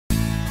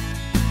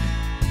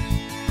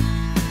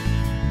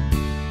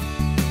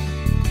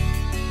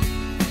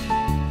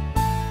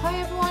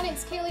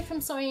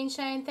from Soy and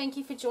Shea, and thank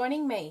you for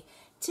joining me.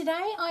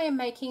 Today I am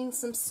making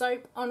some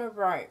soap on a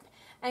rope,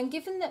 and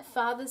given that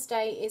Father's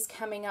Day is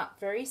coming up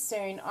very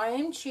soon, I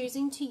am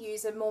choosing to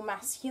use a more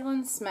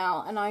masculine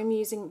smell, and I'm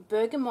using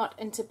bergamot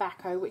and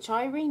tobacco, which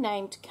I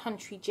renamed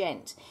Country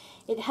Gent.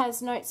 It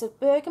has notes of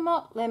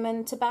bergamot,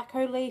 lemon,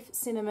 tobacco leaf,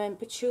 cinnamon,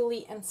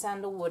 patchouli and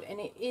sandalwood, and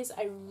it is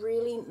a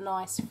really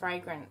nice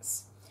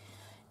fragrance.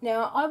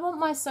 Now, I want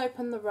my soap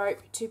on the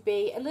rope to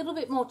be a little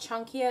bit more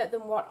chunkier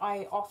than what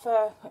I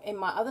offer in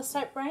my other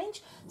soap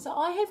range. So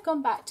I have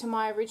gone back to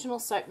my original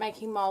soap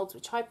making molds,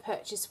 which I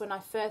purchased when I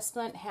first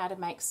learnt how to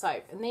make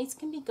soap. And these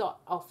can be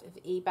got off of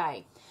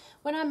eBay.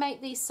 When I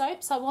make these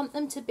soaps, I want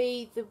them to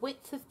be the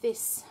width of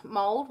this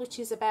mold, which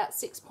is about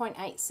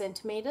 6.8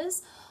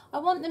 centimetres. I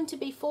want them to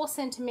be 4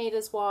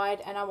 centimetres wide,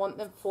 and I want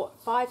them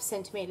 5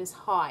 centimetres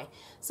high.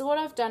 So what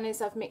I've done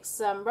is I've mixed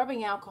some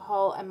rubbing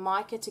alcohol and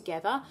mica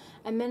together,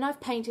 and then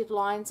I've painted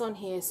lines on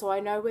here so I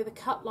know where the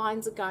cut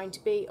lines are going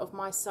to be of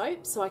my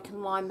soap, so I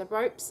can line the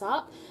ropes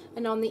up.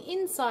 And on the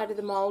inside of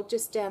the mold,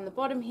 just down the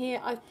bottom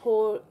here,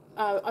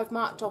 I've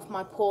marked off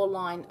my pour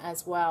line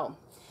as well.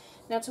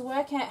 Now, to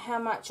work out how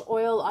much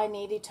oil I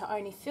needed to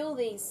only fill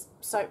these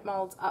soap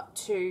molds up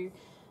to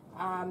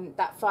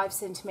that 5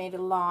 centimetre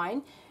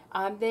line,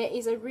 there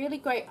is a really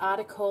great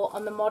article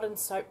on the Modern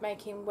Soap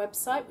Making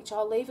website, which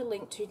I'll leave a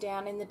link to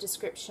down in the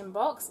description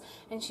box,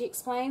 and she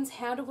explains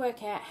how to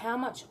work out how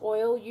much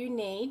oil you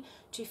need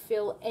to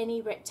fill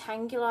any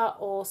rectangular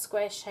or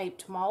square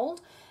shaped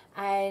mold,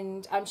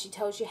 and she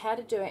tells you how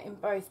to do it in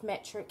both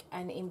metric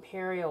and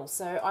imperial.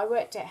 So I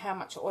worked out how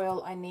much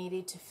oil I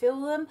needed to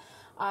fill them,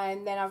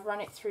 and then I've run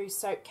it through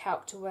Soap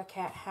Calc to work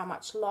out how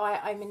much lye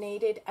I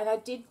needed, and I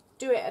did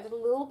do it a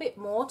little bit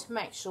more to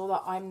make sure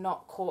that I'm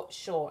not caught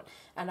short,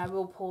 and I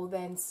will pour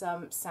then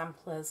some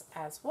samplers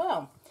as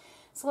well.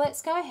 So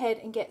let's go ahead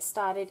and get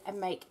started and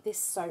make this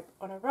soap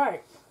on a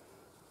rope.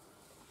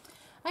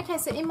 Okay,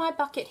 so in my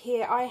bucket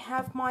here I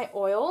have my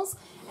oils,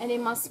 and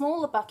in my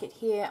smaller bucket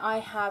here I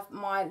have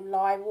my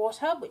lye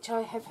water, which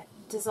I have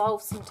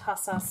dissolved some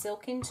tussar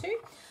silk into.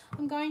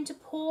 I'm going to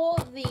pour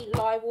the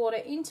lye water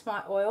into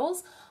my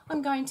oils.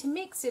 I'm going to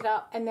mix it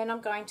up, and then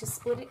I'm going to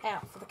split it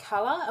out for the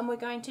colour, and we're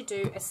going to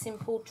do a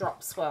simple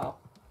drop swirl.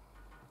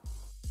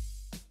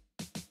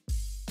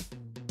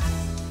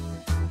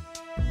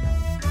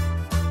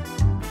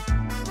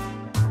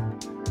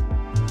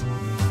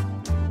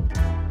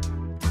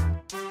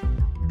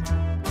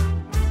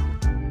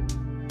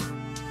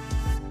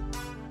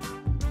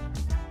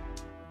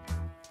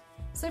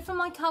 So for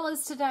my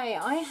colours today,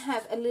 I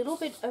have a little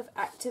bit of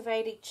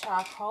activated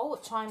charcoal,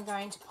 which I'm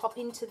going to pop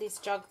into this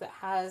jug that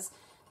has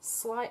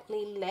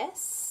slightly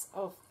less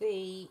of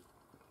the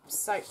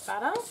soap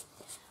butter.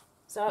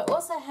 So I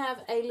also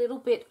have a little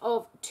bit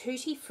of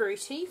Tutti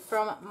Frutti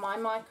from My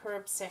Micro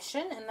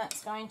Obsession, and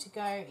that's going to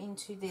go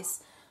into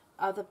this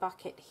other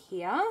bucket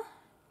here.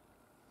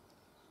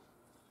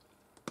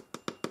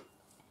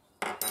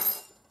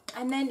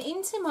 And then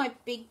into my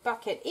big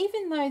bucket,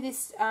 even though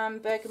this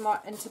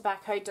bergamot and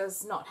tobacco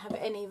does not have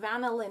any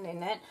vanillin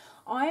in it,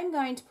 I'm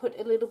going to put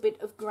a little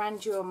bit of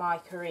grandeur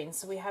mica in.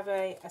 So we have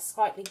a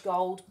slightly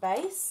gold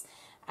base,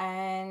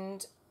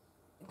 and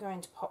I'm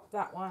going to pop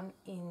that one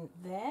in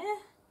there.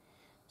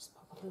 Just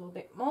pop a little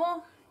bit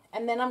more.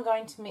 And then I'm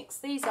going to mix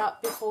these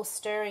up before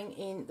stirring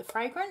in the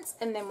fragrance,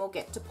 and then we'll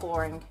get to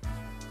pouring.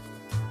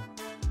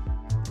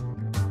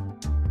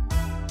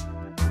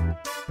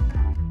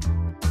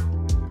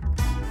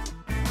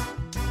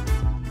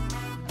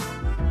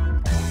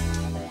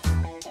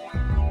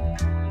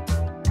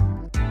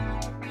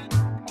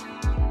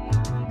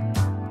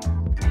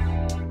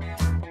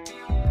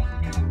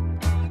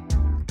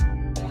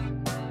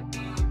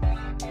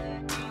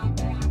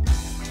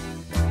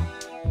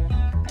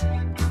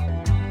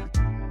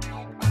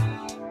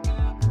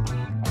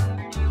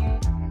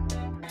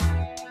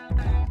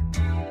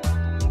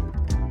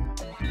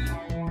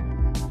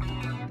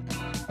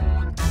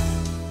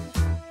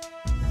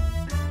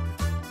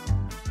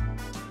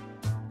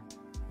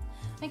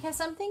 Okay,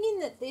 so I'm thinking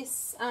that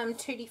this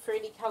Tutti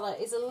Frutti colour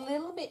is a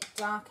little bit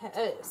darker,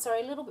 a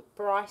little bit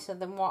brighter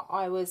than what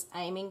I was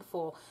aiming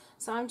for.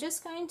 So I'm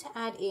just going to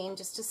add in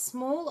just a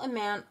small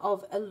amount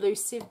of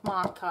elusive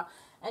marker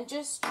and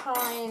just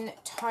try and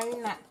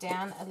tone that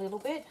down a little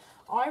bit.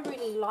 I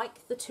really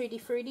like the Tutti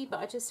Frutti, but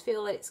I just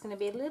feel that it's going to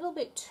be a little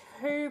bit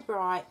too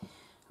bright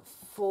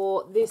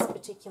for this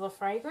particular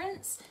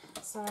fragrance.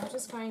 So I'm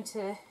just going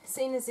to,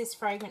 seeing as this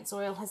fragrance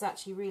oil has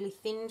actually really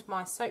thinned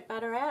my soap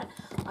butter out,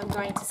 I'm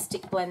going to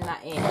stick blend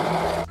that in.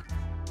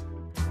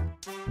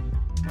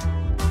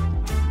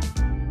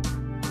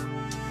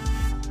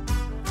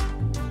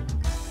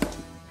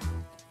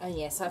 And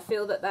yes, I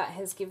feel that that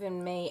has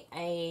given me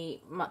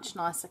a much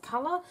nicer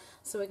colour.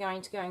 So we're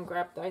going to go and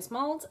grab those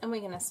moulds, and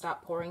we're going to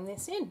start pouring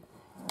this in.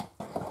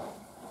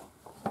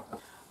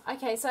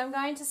 Okay, so I'm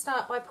going to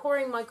start by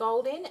pouring my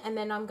gold in, and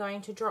then I'm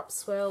going to drop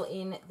swirl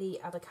in the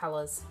other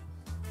colours.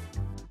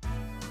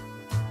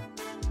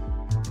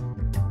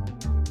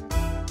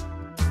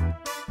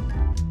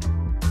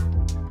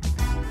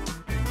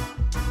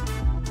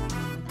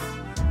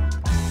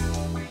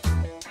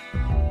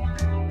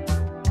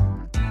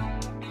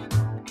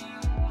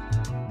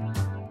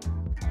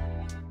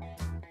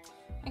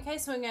 Okay,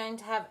 so we're going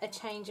to have a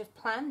change of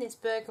plan. This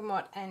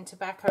bergamot and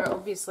tobacco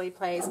obviously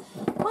plays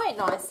quite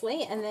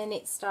nicely, and then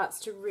it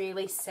starts to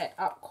really set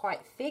up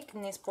quite thick,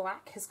 and this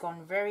black has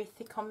gone very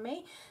thick on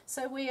me.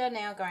 So we are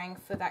now going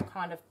for that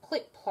kind of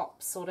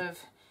plip-plop sort of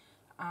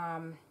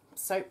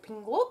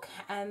soaping look,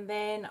 and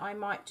then I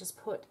might just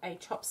put a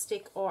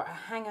chopstick or a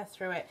hanger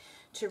through it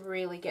to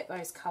really get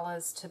those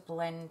colours to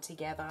blend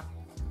together.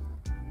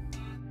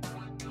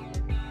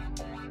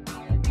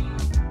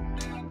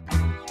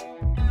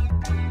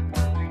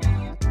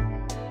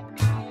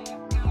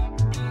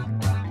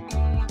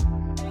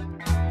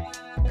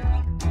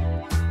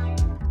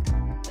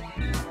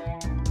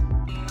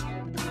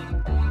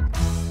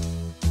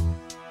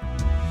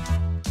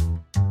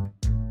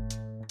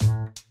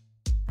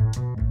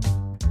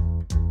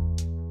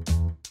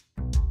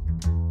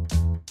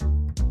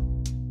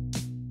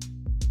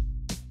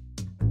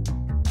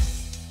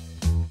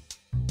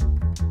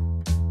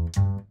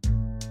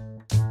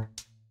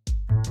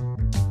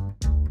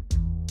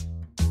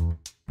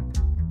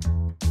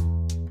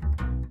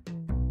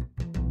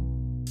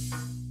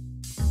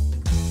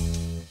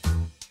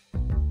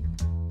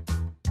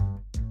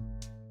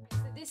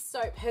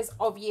 Soap has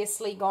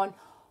obviously gone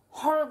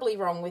horribly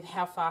wrong with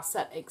how fast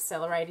that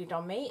accelerated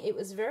on me. It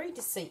was very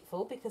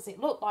deceitful because it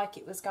looked like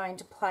it was going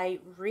to play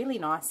really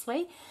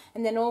nicely,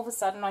 and then all of a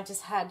sudden I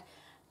just had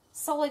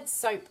solid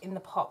soap in the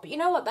pot. But you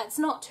know what, that's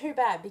not too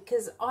bad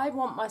because I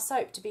want my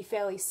soap to be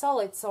fairly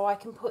solid so I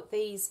can put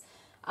these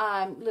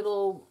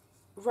little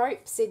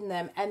ropes in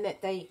them and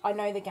that I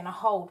know they're going to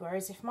hold,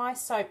 whereas if my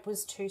soap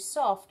was too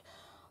soft,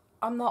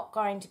 I'm not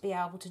going to be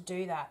able to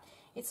do that.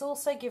 It's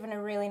also given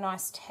a really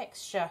nice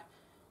texture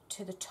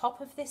to the top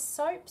of this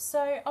soap,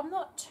 so I'm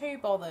not too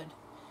bothered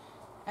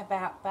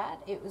about that.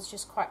 It was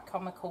just quite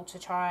comical to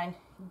try and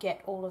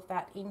get all of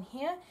that in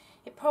here.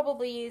 It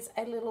probably is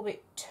a little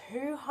bit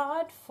too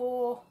hard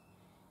for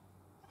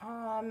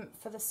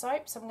the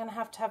soap, so I'm going to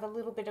have a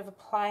little bit of a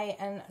play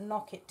and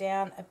knock it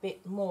down a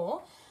bit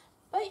more.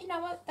 But you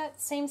know what,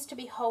 that seems to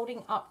be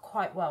holding up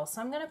quite well,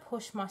 so I'm going to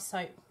push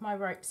my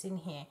ropes in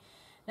here.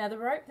 Now the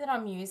rope that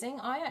I'm using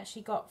I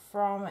actually got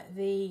from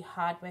the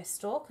hardware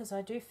store, because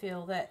I do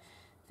feel that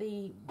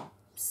the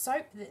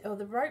soap or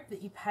the rope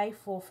that you pay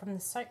for from the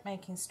soap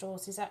making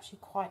stores is actually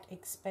quite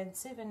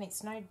expensive, and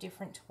it's no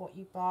different to what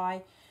you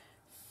buy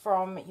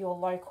from your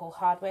local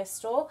hardware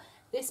store.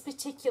 This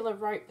particular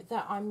rope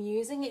that I'm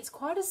using, it's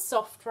quite a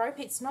soft rope.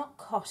 It's not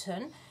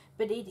cotton,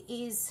 but it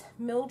is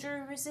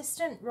mildew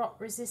resistant, rot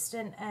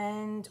resistant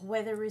and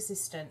weather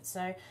resistant.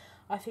 So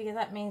I figure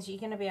that means you're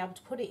going to be able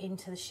to put it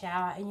into the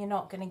shower and you're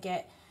not going to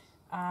get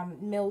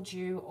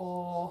mildew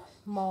or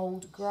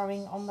mould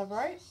growing on the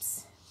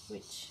ropes,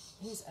 which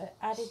is an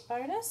added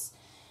bonus.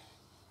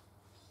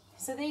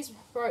 So these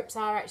ropes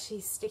are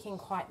actually sticking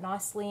quite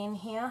nicely in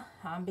here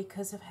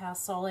because of how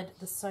solid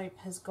the soap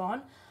has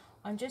gone.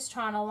 I'm just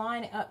trying to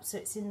line it up so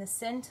it's in the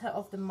center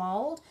of the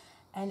mold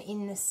and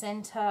in the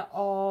center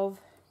of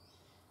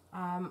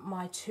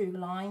my two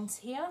lines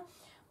here.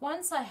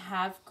 Once I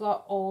have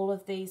got all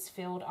of these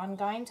filled, I'm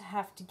going to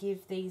have to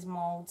give these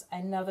molds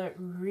another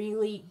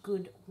really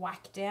good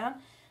whack down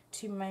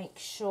to make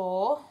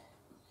sure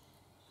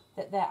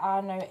that there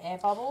are no air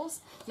bubbles.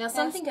 Now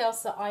something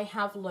else that I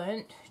have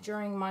learnt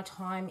during my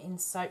time in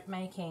soap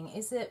making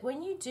is that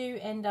when you do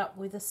end up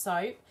with a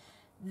soap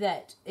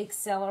that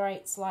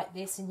accelerates like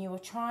this and you are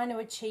trying to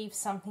achieve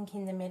something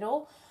in the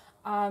middle,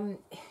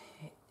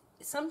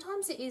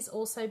 sometimes it is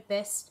also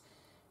best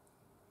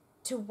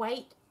to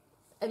wait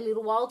a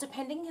little while.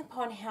 Depending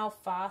upon how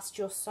fast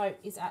your soap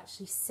is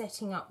actually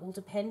setting up will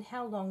depend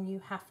how long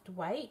you have to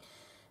wait.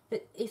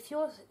 But if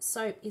your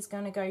soap is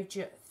going to go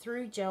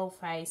through gel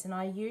phase, and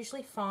I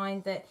usually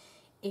find that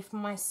if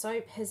my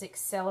soap has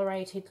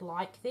accelerated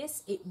like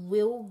this, it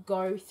will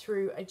go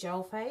through a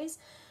gel phase.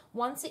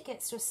 Once it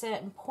gets to a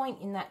certain point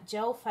in that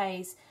gel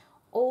phase,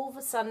 all of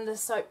a sudden the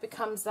soap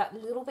becomes that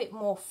little bit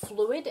more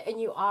fluid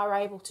and you are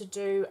able to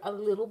do a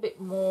little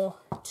bit more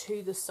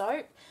to the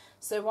soap.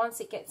 So once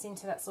it gets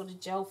into that sort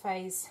of gel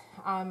phase,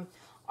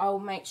 I'll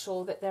make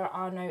sure that there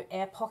are no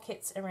air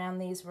pockets around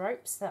these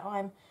ropes that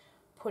I'm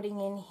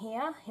putting in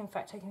here. In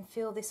fact, I can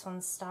feel this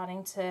one's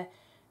starting to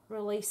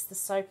release the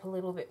soap a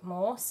little bit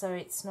more, so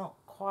it's not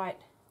quite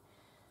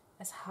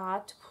as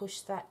hard to push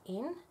that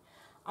in.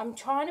 I'm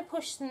trying to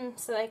push them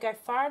so they go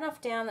far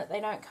enough down that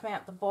they don't come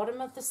out the bottom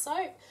of the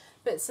soap,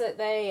 but so that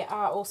they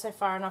are also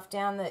far enough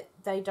down that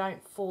they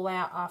don't fall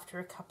out after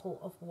a couple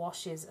of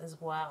washes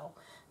as well.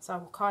 So I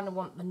kind of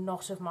want the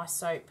knot of my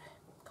soap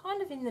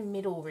kind of in the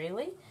middle,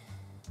 really.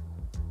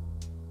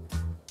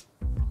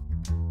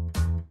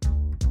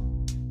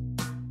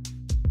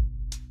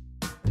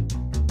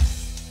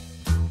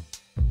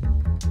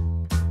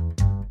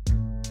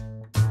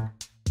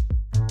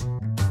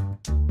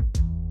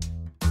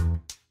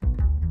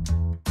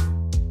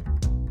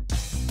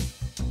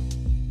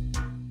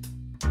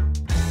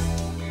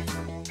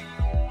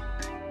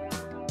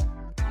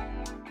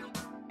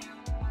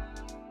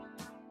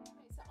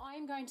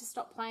 going to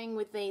stop playing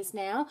with these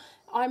now.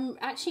 I'm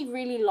actually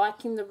really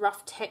liking the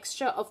rough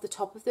texture of the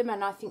top of them,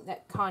 and I think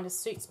that kind of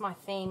suits my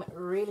theme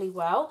really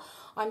well.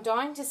 I'm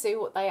dying to see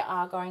what they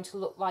are going to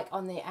look like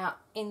on the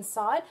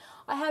inside.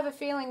 I have a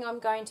feeling I'm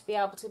going to be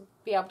able to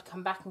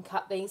come back and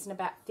cut these in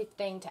about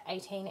 15 to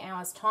 18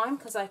 hours time,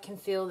 because I can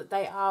feel that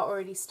they are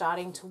already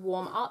starting to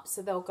warm up,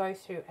 so they'll go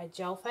through a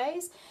gel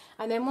phase,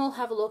 and then we'll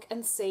have a look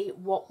and see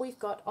what we've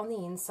got on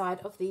the inside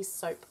of these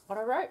soap on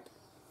a rope.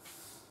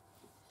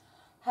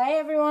 Hey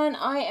everyone,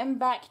 I am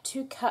back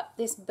to cut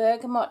this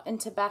bergamot and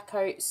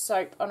tobacco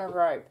soap on a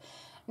rope.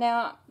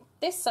 Now,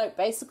 this soap,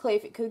 basically,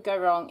 if it could go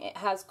wrong, it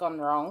has gone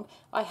wrong.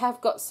 I have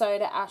got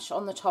soda ash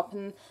on the top,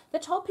 and the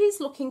top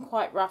is looking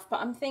quite rough, but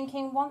I'm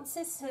thinking once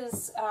this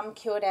has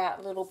cured out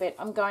a little bit,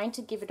 I'm going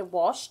to give it a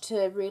wash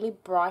to really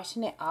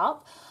brighten it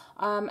up.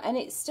 And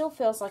it still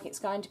feels like it's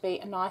going to be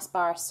a nice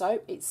bar of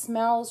soap. It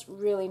smells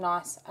really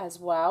nice as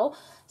well.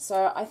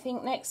 So I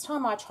think next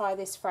time I try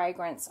this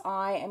fragrance,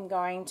 I am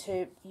going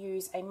to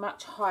use a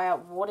much higher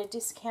water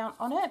discount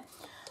on it.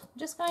 I'm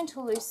just going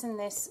to loosen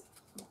this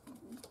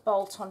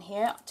bolt on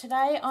here.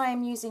 Today I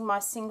am using my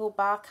single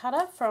bar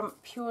cutter from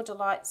Pure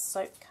Delight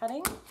Soap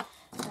Cutting.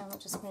 And we'll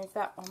just move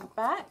that one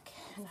back,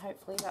 and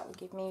hopefully that will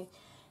give me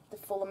the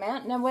full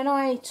amount. Now, when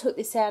I took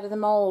this out of the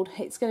mould,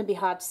 it's going to be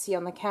hard to see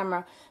on the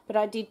camera, but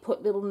I did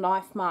put little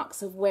knife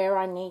marks of where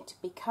I need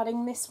to be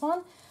cutting this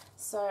one.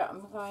 So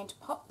I'm going to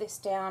pop this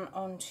down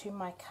onto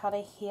my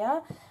cutter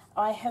here.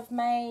 I have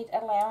made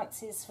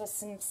allowances for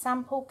some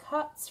sample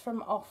cuts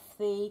from off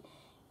the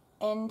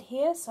end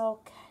here, so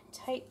I'll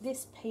take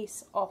this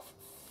piece off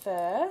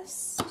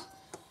first,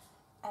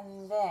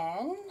 and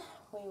then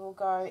we will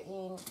go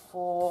in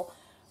for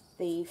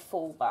the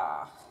full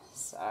bar.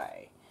 So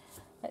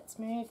let's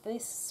move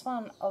this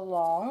one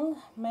along,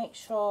 make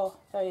sure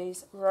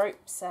those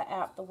ropes are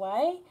out the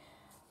way.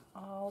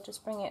 I'll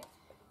just bring it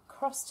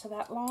across to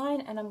that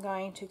line, and I'm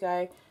going to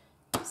go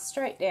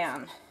straight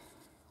down.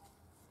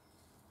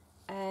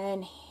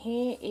 And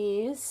here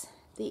is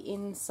the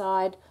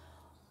inside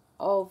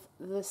of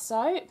the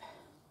soap.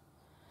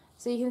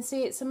 So you can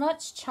see it's a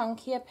much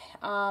chunkier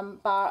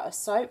bar of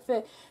soap,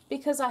 but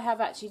because I have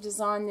actually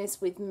designed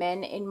this with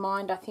men in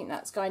mind, I think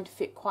that's going to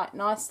fit quite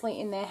nicely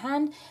in their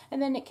hand,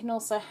 and then it can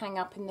also hang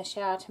up in the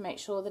shower to make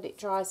sure that it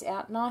dries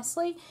out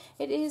nicely.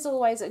 It is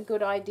always a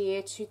good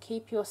idea to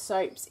keep your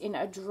soaps in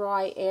a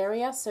dry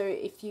area, so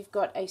if you've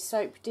got a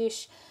soap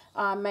dish,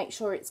 make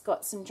sure it's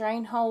got some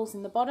drain holes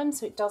in the bottom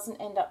so it doesn't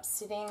end up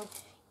sitting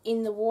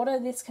in the water.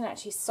 This can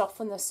actually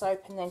soften the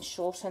soap and then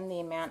shorten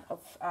the amount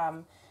of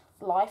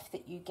life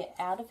that you get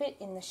out of it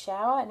in the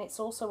shower, and it's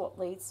also what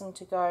leads them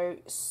to go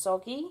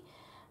soggy.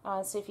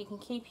 So if you can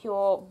keep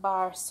your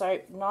bar of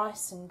soap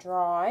nice and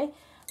dry,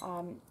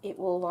 it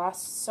will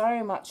last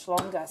so much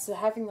longer. So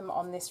having them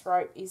on this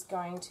rope is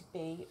going to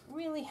be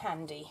really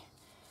handy.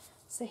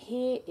 So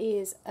here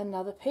is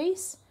another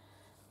piece.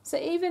 So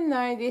even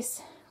though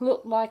this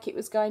looked like it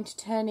was going to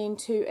turn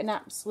into an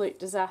absolute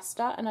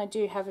disaster, and I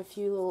do have a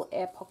few little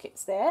air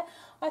pockets there,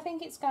 I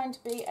think it's going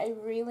to be a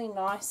really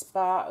nice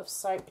bar of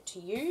soap to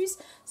use.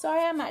 So I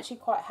am actually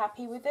quite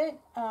happy with it.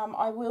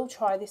 I will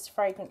try this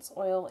fragrance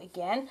oil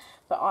again,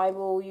 but I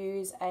will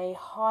use a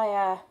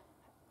higher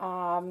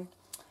water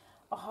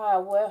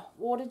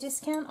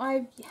discount.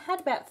 I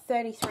had about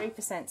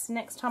 33%, so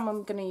next time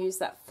I'm going to use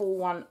that full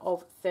one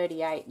of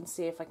 38 and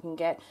see if I can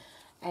get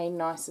a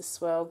nicer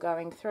swirl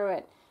going through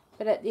it.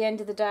 But at the end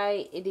of the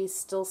day, it is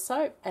still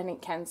soap and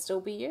it can still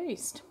be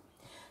used.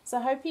 So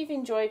I hope you've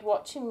enjoyed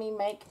watching me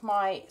make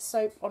my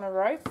soap on a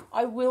rope.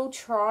 I will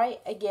try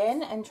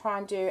again and try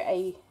and do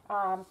a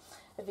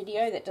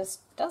video that just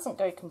doesn't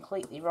go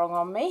completely wrong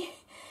on me.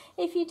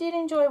 If you did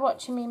enjoy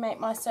watching me make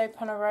my soap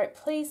on a rope,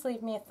 please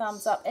leave me a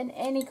thumbs up and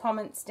any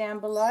comments down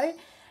below,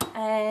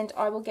 and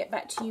I will get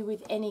back to you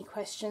with any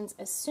questions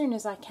as soon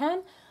as I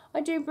can. I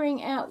do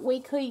bring out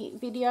weekly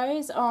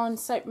videos on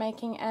soap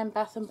making and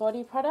bath and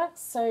body products,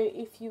 so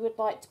if you would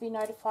like to be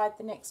notified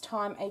the next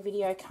time a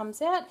video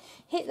comes out,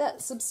 hit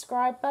that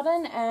subscribe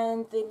button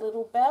and the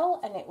little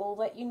bell and it will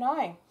let you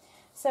know.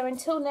 So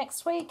until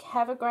next week,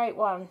 have a great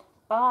one.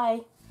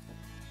 Bye.